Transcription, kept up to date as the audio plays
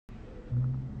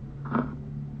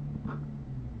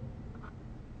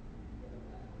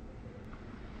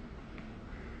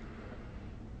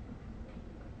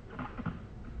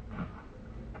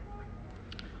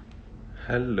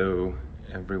Hello,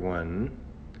 everyone,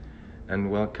 and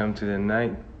welcome to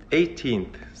the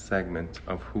 18th segment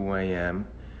of Who I Am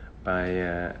by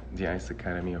the Ice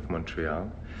Academy of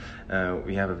Montreal.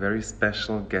 We have a very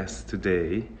special guest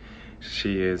today.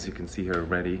 She is, you can see her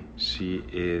already, she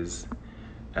is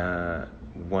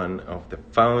one of the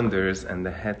founders and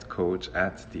the head coach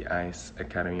at the Ice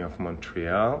Academy of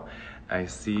Montreal. I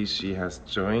see she has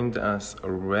joined us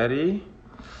already.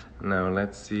 Now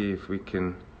let's see if we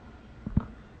can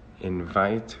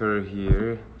invite her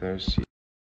here. There she is.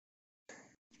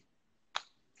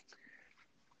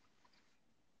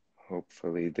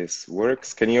 Hopefully this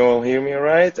works. Can you all hear me all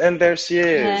right? And there she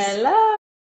is. Hello.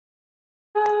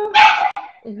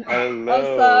 Hello.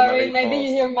 Oh, sorry. Maybe you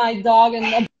hear my dog in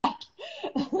the back.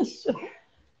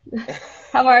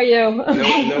 How are you?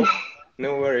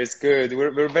 No worries. Good.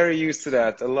 We're very used to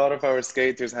that. A lot of our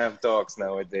skaters have dogs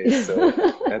nowadays, so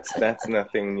that's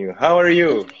nothing new. How are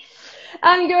you?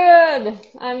 I'm good.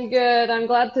 I'm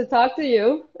glad to talk to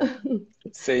you.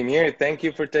 Same here. Thank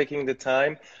you for taking the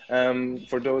time.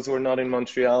 For those who are not in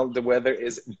Montreal, the weather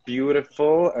is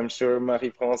beautiful. I'm sure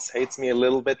Marie-France hates me a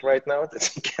little bit right now that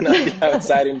she cannot be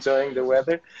outside enjoying the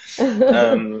weather.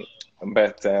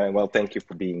 Well, thank you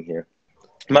for being here.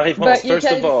 Marie-France, first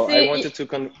of all, I wanted to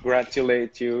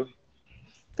congratulate you.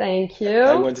 Thank you.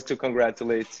 I wanted to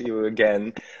congratulate you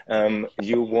again.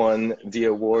 You won the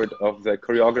award of the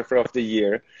Choreographer of the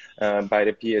Year by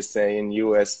the PSA in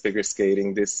US figure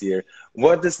skating this year.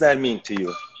 What does that mean to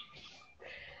you?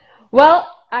 Well,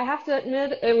 I have to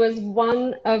admit it was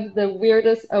one of the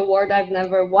weirdest awards I've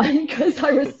never won because I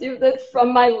received it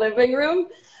from my living room.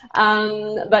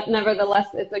 But nevertheless,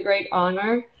 it's a great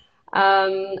honor.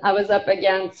 I was up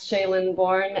against Shaylin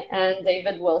Bourne and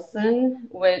David Wilson,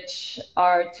 which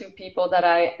are two people that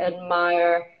I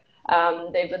admire.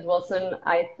 David Wilson,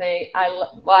 I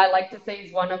like to say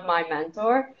he's one of my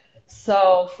mentors.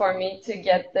 So for me to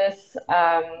get this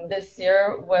this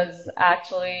year was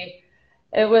actually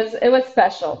it was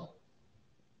special.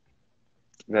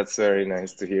 That's very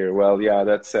nice to hear. Well, yeah,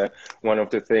 that's one of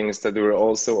the things that we're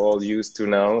also all used to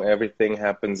now. Everything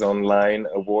happens online.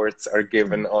 Awards are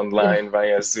given online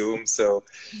via Zoom. So,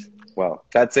 well,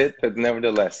 that's it. But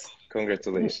nevertheless,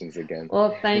 congratulations again.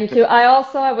 Well, thank you.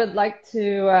 I would like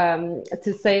to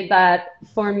say that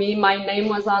for me, my name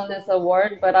was on this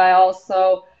award, but I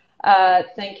also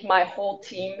think my whole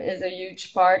team is a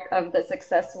huge part of the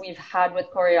success we've had with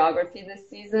choreography this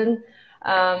season.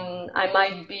 I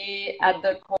might be at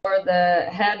the core, the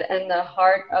head and the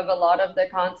heart of a lot of the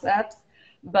concepts,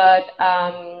 but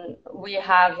we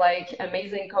have like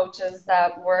amazing coaches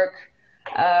that work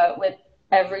with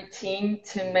every team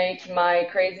to make my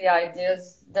crazy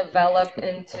ideas develop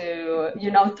into,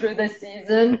 through the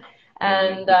season.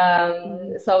 And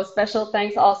so special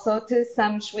thanks also to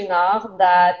Sam Chouinard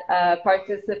that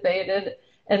participated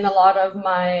in a lot of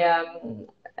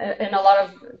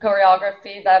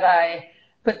choreography that I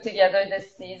put together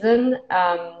this season.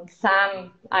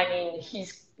 Sam, I mean,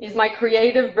 he's my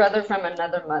creative brother from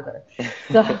another mother.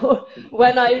 So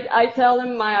when I tell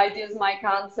him my ideas, my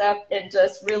concept, it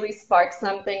just really sparks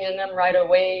something in him right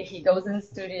away. He goes in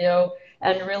studio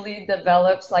and really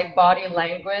develops like body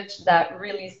language that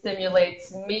really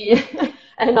stimulates me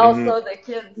and also the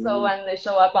kids. So when they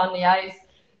show up on the ice,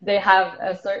 they have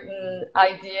a certain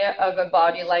idea of a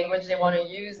body language they want to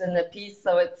use in the piece.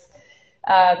 So it's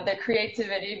the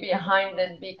creativity behind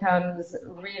it becomes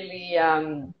really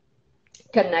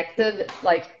connected,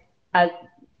 like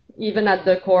even at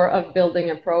the core of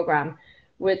building a program,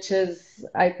 which is,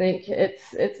 I think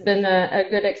it's been a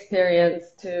good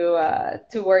experience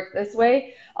to work this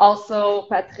way. Also,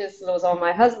 Patrice Lauzon,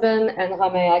 my husband, and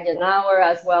Romain Hagenauer,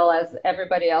 as well as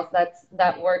everybody else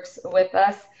that works with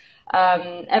us.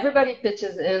 Everybody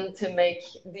pitches in to make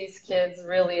these kids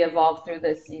really evolve through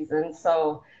this season.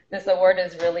 So this award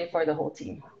is really for the whole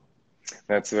team.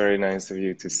 That's very nice of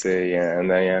you to say,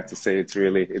 and I have to say it's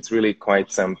really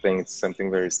quite something. It's something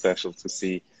very special to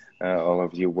see all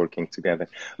of you working together.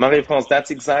 Marie-France,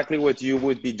 that's exactly what you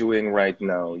would be doing right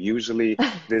now. Usually,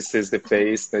 this is the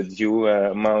phase that you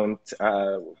mount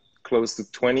close to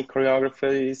 20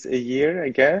 choreographies a year, I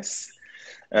guess.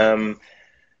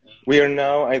 We are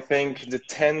now, I think, the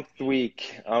 10th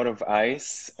week out of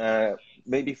ice.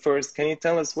 Maybe first, can you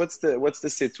tell us what's the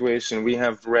situation? We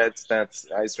have read that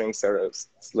ice rinks are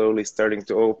slowly starting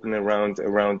to open around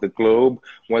the globe.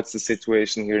 What's the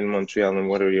situation here in Montreal, and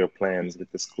what are your plans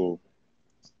with the school?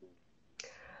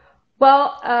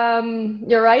 Well,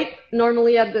 you're right.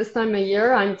 Normally at this time of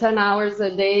year, I'm 10 hours a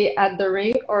day at the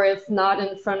rink, or if not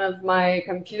in front of my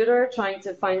computer, trying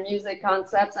to find music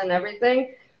concepts and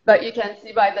everything. but you can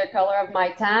see by the color of my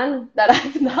tan that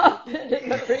I've not been in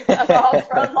the free-for-all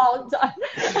for a long time.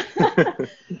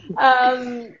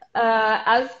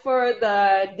 As for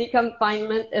the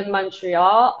deconfinement in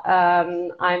Montreal,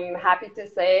 I'm happy to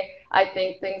say I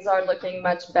think things are looking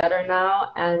much better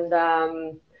now,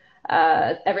 and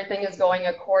everything is going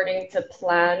according to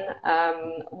plan.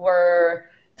 We're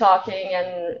talking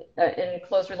and in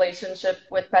close relationship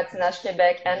with Patinage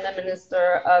Québec and the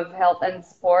Minister of Health and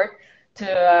Sport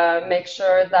to make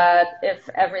sure that if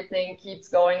everything keeps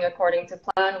going according to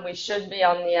plan, we should be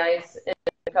on the ice in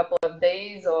a couple of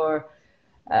days or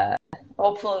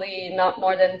hopefully not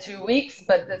more than 2 weeks,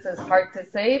 but this is hard to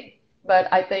say. But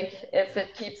I think if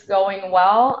it keeps going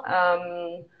well,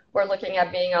 we're looking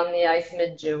at being on the ice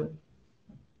mid-June.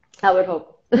 I would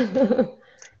hope.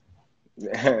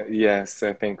 Yes,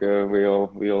 I think we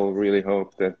all really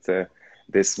hope that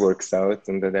this works out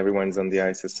and that everyone's on the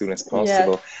ice as soon as Yes.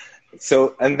 possible.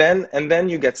 So and then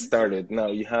you get started. Now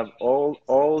you have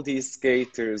all these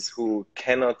skaters who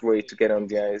cannot wait to get on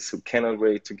the ice, who cannot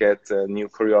wait to get new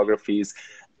choreographies.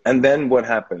 And then what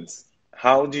happens?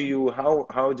 How do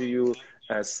you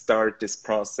start this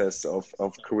process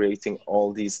of creating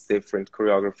all these different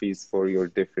choreographies for your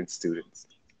different students?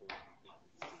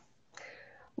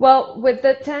 Well, with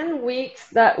the 10 weeks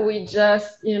that we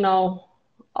just,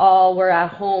 all were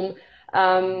at home,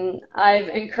 I've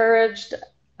encouraged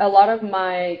a lot of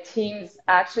my teams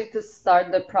actually to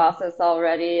start the process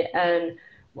already. And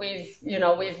we've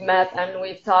met and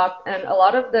we've talked, and a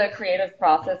lot of the creative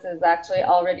process is actually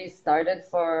already started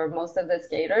for most of the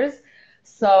skaters.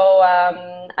 So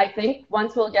I think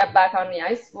once we'll get back on the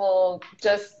ice, we'll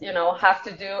just, have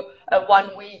to do a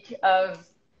 1 week of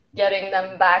getting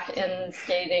them back in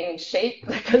skating shape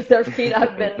because their feet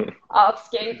have been off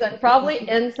skates and probably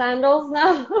in sandals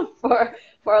now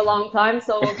for a long time.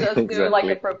 So we'll just do like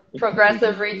a Exactly.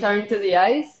 progressive return to the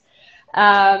ice.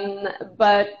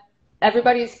 But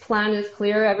everybody's plan is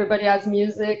clear. Everybody has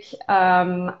music.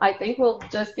 I think we'll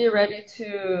just be ready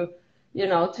to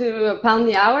pound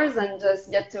the hours and just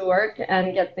get to work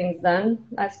and get things done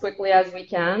as quickly as we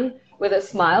can with a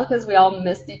smile because we all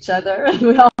missed each other and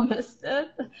we all missed it.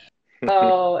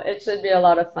 So it should be a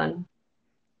lot of fun.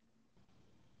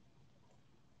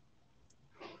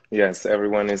 Yes,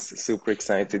 everyone is super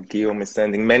excited. Guillaume is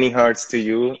sending many hearts to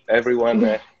you.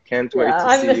 Everyone can't wait Yeah, to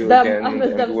I see miss you them. again I miss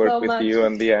and them work so with much. you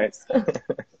on the ice.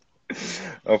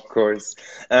 Of course.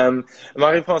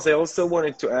 Marie-France, I also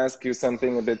wanted to ask you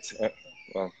something a bit,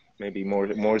 well, maybe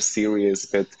more serious,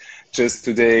 but just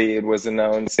today it was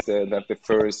announced that the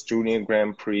first Junior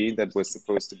Grand Prix that was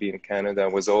supposed to be in Canada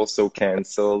was also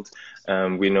cancelled.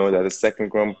 We know that the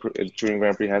second Junior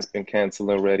Grand Prix has been cancelled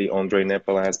already. Andre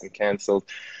Nepal has been cancelled.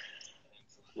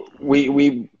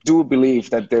 We do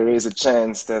believe that there is a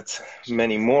chance that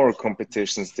many more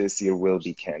competitions this year will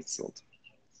be cancelled.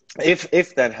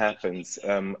 If that happens,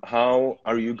 how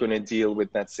are you going to deal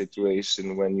with that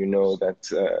situation when you know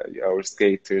that our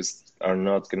skaters are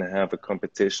not going to have a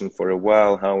competition for a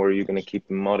while? How are you going to keep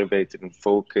them motivated and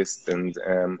focused? And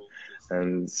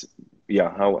yeah,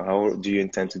 how do you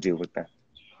intend to deal with that?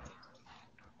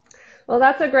 Well,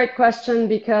 that's a great question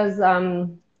because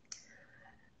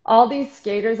all these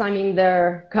skaters, I mean,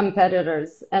 they're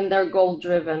competitors and they're goal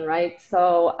driven, right?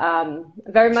 So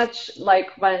very much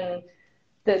like when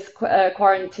this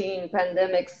quarantine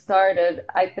pandemic started,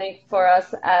 I think for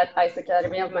us at Ice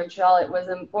Academy of Montreal, it was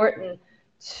important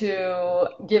to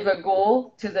give a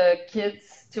goal to the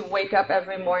kids to wake up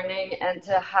every morning and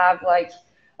to have like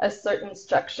a certain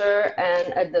structure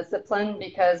and a discipline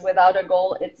because without a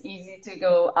goal, it's easy to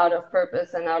go out of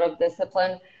purpose and out of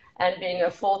discipline. And being a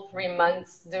full 3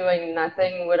 months doing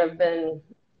nothing would have been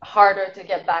harder to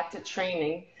get back to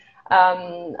training.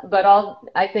 But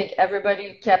I think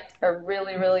everybody kept a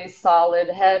really, really solid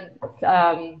head,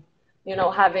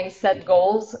 having set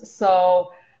goals.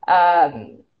 So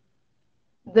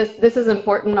this is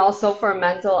important also for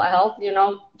mental health,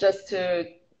 just to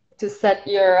set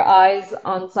your eyes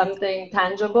on something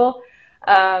tangible.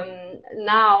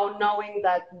 Now, knowing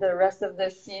that the rest of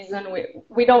this season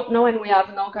we don't know and we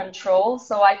have no control.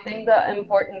 So I think the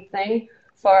important thing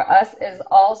for us is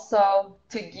also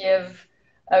to give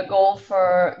a goal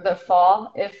for the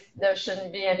fall. If there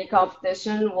shouldn't be any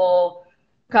competition, we'll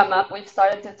come up. We've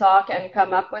started to talk and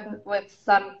come up with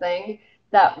something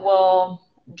that will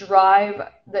drive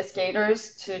the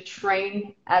skaters to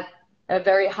train at a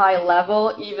very high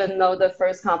level, even though the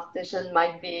first competition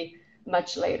might be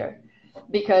much later.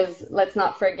 Because let's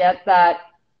not forget that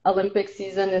Olympic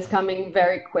season is coming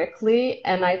very quickly,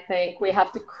 and I think we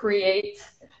have to create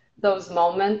those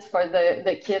moments for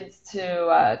the kids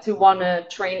to want to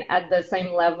train at the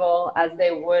same level as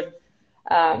they would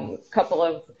couple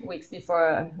of weeks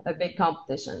before a big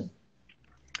competition.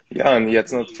 Yeah, and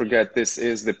let's not forget this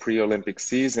is the pre-Olympic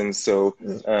season, so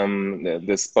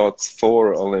the spots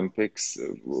for Olympics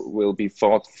will be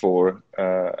fought for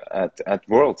at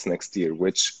Worlds next year,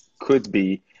 which could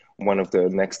be one of the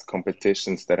next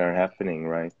competitions that are happening,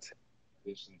 right?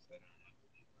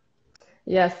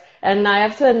 Yes, and I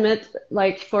have to admit,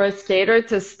 like for a skater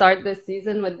to start the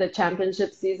season with the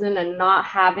championship season and not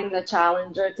having the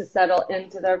challenger to settle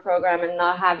into their program and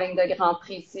not having the Grand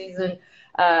Prix season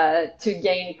to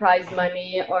gain prize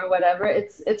money or whatever,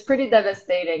 it's pretty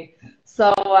devastating.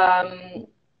 So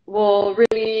we'll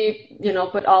really,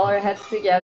 put all our heads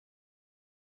together,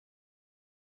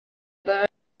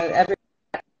 every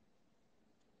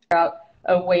out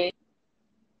a way.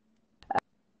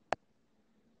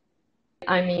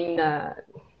 I mean,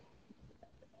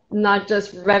 not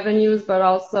just revenues, but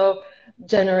also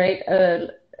generate a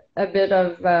bit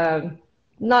of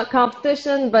not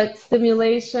competition, but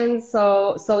stimulation.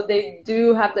 So they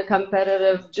do have the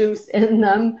competitive juice in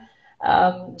them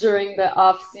during the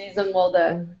off season. Well,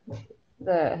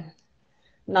 the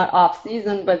not off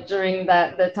season, but during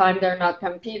the time they're not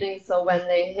competing. So when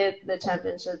they hit the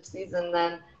championship season,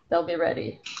 then they'll be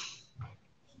ready.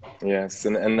 Yes,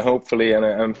 and hopefully, and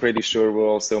I'm pretty sure we'll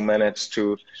also manage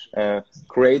to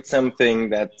create something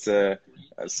that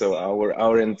so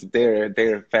our and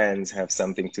their fans have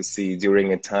something to see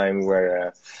during a time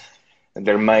where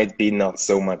there might be not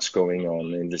so much going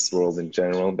on in this world in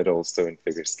general, but also in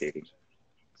figure skating.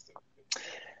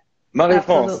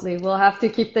 Marie-France, Absolutely. We'll have to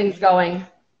keep things going.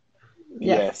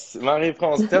 Yes. yes,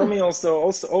 Marie-France, tell me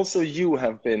also you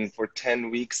have been for 10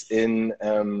 weeks in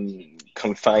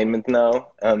confinement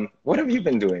now. What have you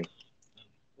been doing?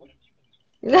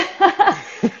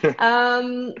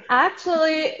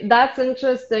 Actually, that's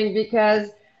interesting because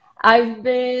I've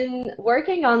been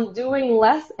working on doing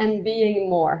less and being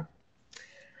more.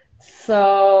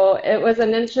 So it was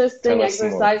an Tell interesting us more.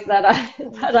 exercise that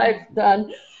I've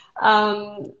done.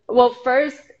 Well,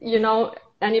 first,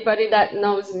 anybody that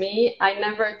knows me, I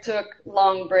never took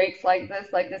long breaks like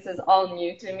this. Like this is all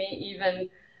new to me. Even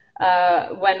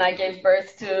when I gave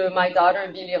birth to my daughter,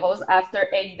 Billy Rose, after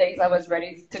 8 days, I was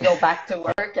ready to go back to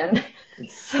work. And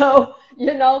so,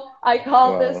 I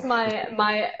call this Wow.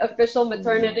 my official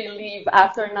maternity leave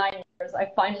after 9 years. I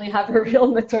finally have a real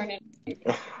maternity.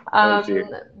 Oh Um,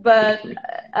 dear. but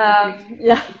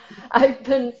yeah, I've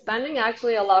been spending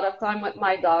actually a lot of time with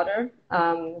my daughter.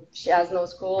 She has no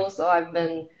school, so I've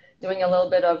been doing a little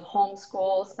bit of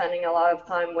homeschool, spending a lot of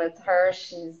time with her.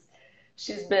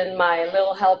 She's been my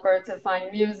little helper to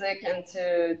find music and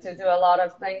to do a lot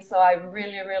of things. So I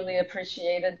really, really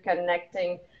appreciated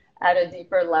connecting at a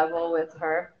deeper level with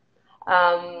her.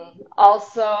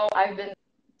 Also, I've been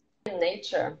in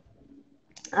nature.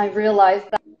 I've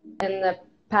realized that in the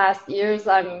past years,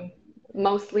 I'm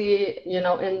mostly,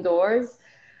 indoors.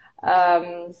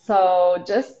 So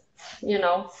just,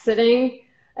 sitting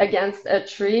against a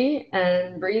tree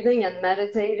and breathing and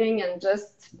meditating and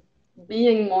just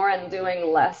being more and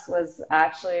doing less was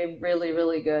actually really,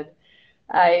 really good.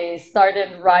 I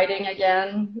started writing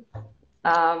again,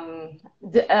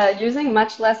 using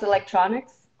much less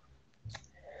electronics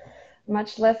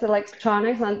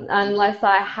unless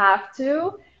I have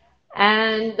to.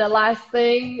 And the last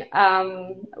thing,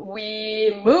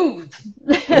 we moved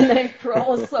in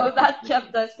April, so that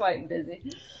kept us quite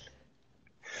busy.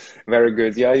 Very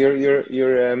good. Yeah,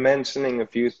 you're mentioning a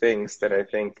few things that I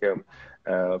think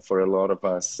for a lot of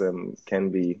us can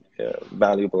be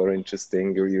valuable or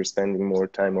interesting. You're spending more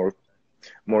time or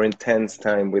more intense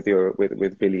time with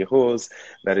with Billy Rose.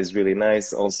 That is really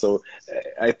nice. Also,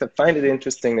 I find it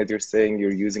interesting that you're saying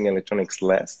you're using electronics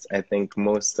less. I think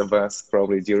most of us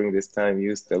probably during this time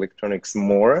used electronics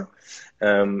more,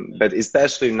 but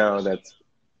especially now that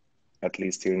at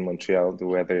least here in Montreal the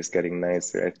weather is getting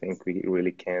nicer. I think we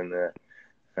really can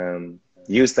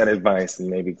use that advice and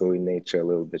maybe go in nature a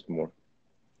little bit more.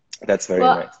 That's very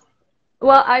Well, nice.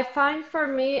 Well, I find for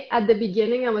me at the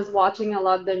beginning, I was watching a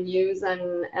lot of the news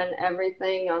and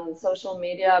everything on social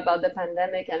media about the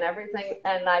pandemic and everything,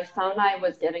 and I found I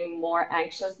was getting more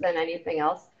anxious than anything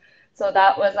else. So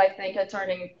that was, I think, a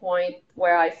turning point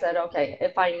where I said, okay,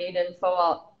 if I need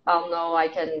info, I'll know I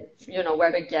can,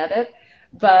 where to get it.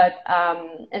 But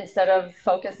instead of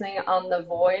focusing on the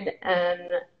void and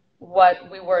what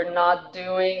we were not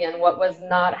doing and what was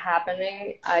not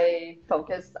happening, I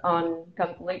focused on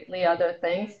completely other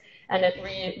things. And it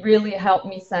really helped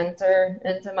me center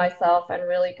into myself and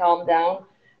really calm down.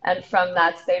 And from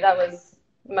that state, I was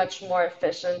much more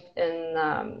efficient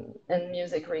in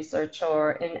music research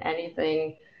or in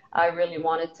anything I really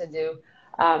wanted to do.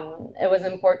 It was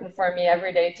important for me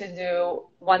every day to do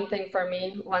one thing for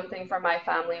me, one thing for my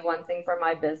family, one thing for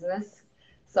my business.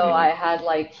 So I Mm. had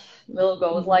like little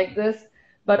goals like this,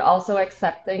 but also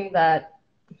accepting that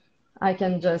I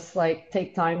can just like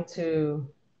take time to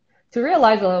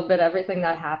realize a little bit everything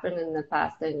that happened in the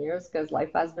past 10 years because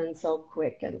life has been so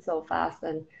quick and so fast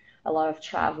and a lot of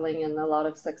traveling and a lot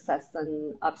of success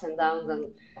and ups and downs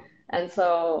and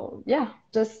so yeah,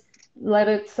 just let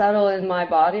it settle in my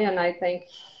body and I think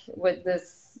with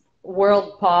this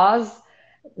world pause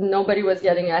nobody was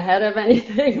getting ahead of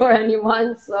anything or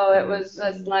anyone so it Mm. was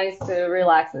just nice to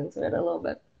relax into it a little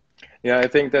bit. Yeah, I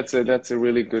think that's a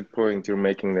really good point you're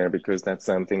making there because that's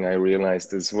something I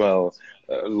realized as well.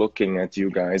 Looking at you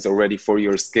guys already for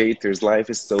your skaters, life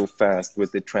is so fast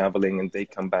with the traveling, and they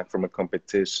come back from a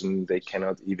competition, they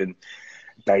cannot even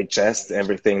digest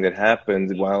everything that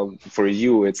happened. While for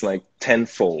you, it's like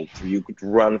tenfold. You could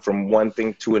run from one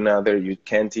thing to another. You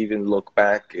can't even look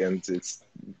back, and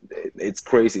it's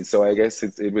crazy. So I guess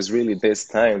it was really this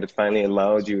time that finally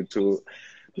allowed you to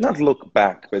not look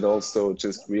back, but also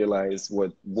just realize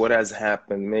what has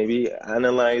happened. Maybe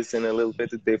analyze in a little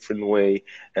bit a different way,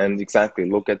 and exactly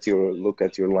look at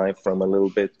your life from a little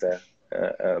bit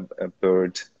a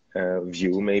bird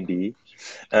view, maybe.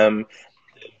 Um,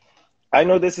 I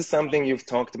know this is something you've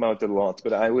talked about a lot,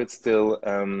 but I would still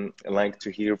like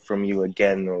to hear from you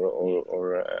again,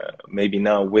 or maybe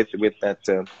now with that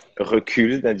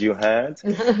recul that you had.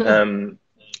 Um,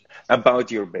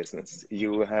 about your business.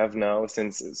 You have now,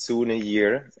 since soon a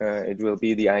year, it will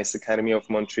be the Ice Academy of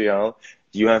Montreal.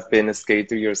 You have been a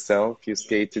skater yourself. You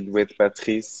skated with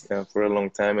Patrice for a long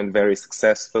time and very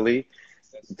successfully,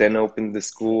 then opened the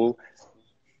school.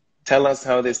 Tell us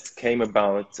how this came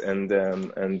about and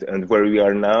where we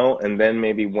are now, and then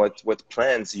maybe what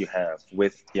plans you have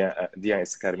with the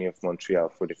Ice Academy of Montreal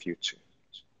for the future.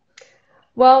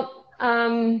 Well,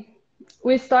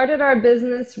 we started our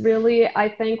business really. I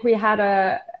think we had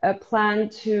a plan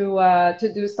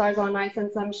to do Stars on Ice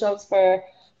and some shows for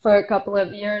a couple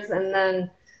of years, and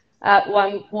then at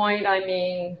one point, I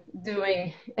mean,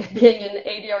 doing being in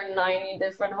 80 or 90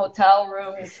 different hotel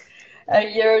rooms a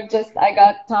year, just I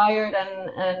got tired,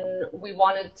 and we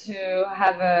wanted to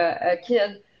have a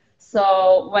kid.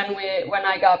 So when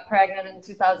I got pregnant in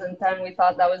 2010, we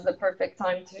thought that was the perfect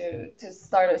time to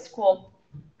start a school.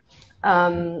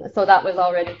 So that was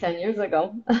already 10 years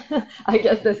ago, I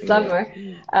guess this Yeah.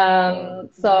 summer.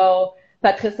 So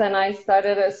Patrice and I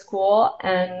started a school,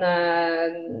 and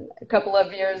a couple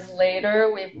of years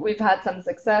later, we've had some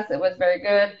success. It was very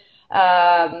good.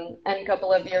 And a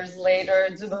couple of years later,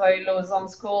 Dubreuil Lauson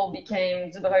School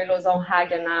became Dubreuil Lauson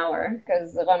Hagenauer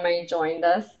because Romain joined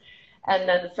us. And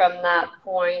then from that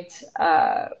point,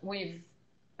 we've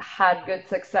had good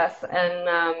success. And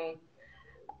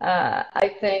I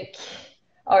think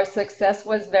our success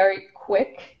was very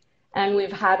quick and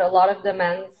we've had a lot of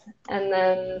demands. And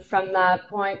then from that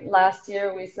point last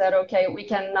year, we said, okay, we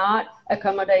cannot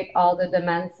accommodate all the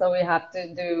demands, so we have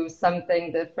to do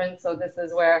something different. So this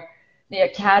is where the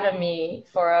academy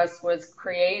for us was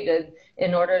created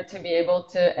in order to be able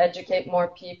to educate more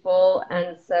people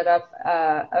and set up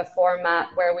a format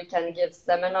where we can give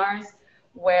seminars,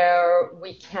 where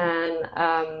we can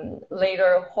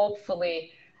later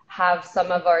hopefully have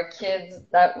some of our kids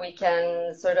that we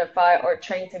can certify or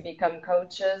train to become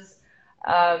coaches,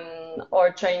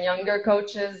 or train younger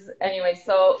coaches. Anyway,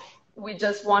 so we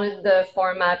just wanted the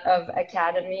format of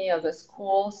academy of a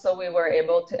school so we were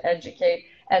able to educate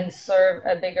and serve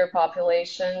a bigger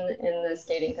population in the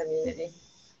skating community.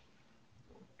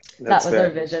 That That's was our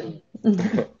fair. vision.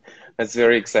 That's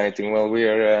very exciting. Well, we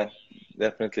are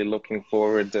definitely looking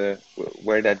forward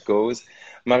where that goes.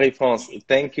 Marie-France,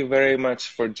 thank you very much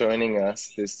for joining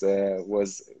us. This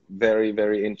was very,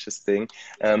 very interesting.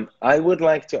 I would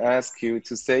like to ask you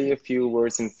to say a few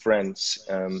words in French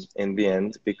in the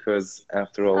end, because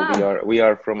after all, Ah. we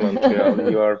are from Montreal.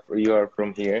 You are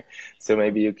from here, so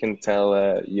maybe you can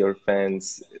tell your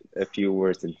fans a few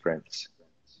words in French.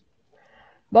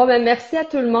 Bon, ben merci à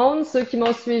tout le monde, ceux qui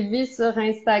m'ont suivi sur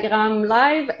Instagram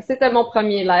Live. C'était mon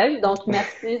premier live, donc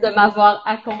merci de m'avoir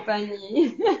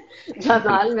accompagné.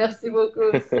 Jamal, merci beaucoup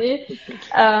aussi.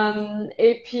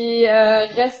 Et puis,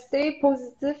 restez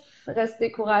positif,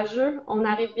 restez courageux. On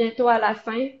arrive bientôt à la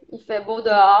fin. Il fait beau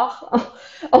dehors.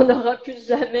 On n'aura plus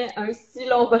jamais un si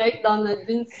long break dans notre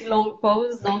vie, une si longue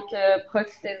pause. Donc,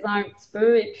 profitez-en un petit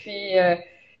peu et puis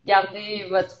gardez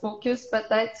votre focus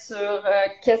peut-être sur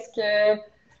qu'est-ce que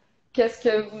qu'est-ce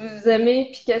que vous aimez,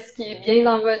 puis qu'est-ce qui est bien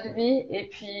dans votre vie, et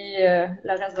puis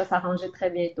le reste va s'arranger très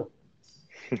bientôt.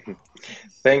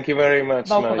 Thank you very much,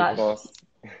 Bon courage. Marie-France.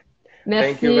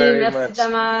 Thank you Merci, very merci much.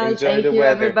 Jamal. Enjoy Thank the you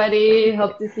weather. everybody.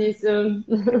 Hope to see you soon.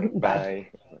 Bye.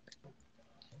 Bye.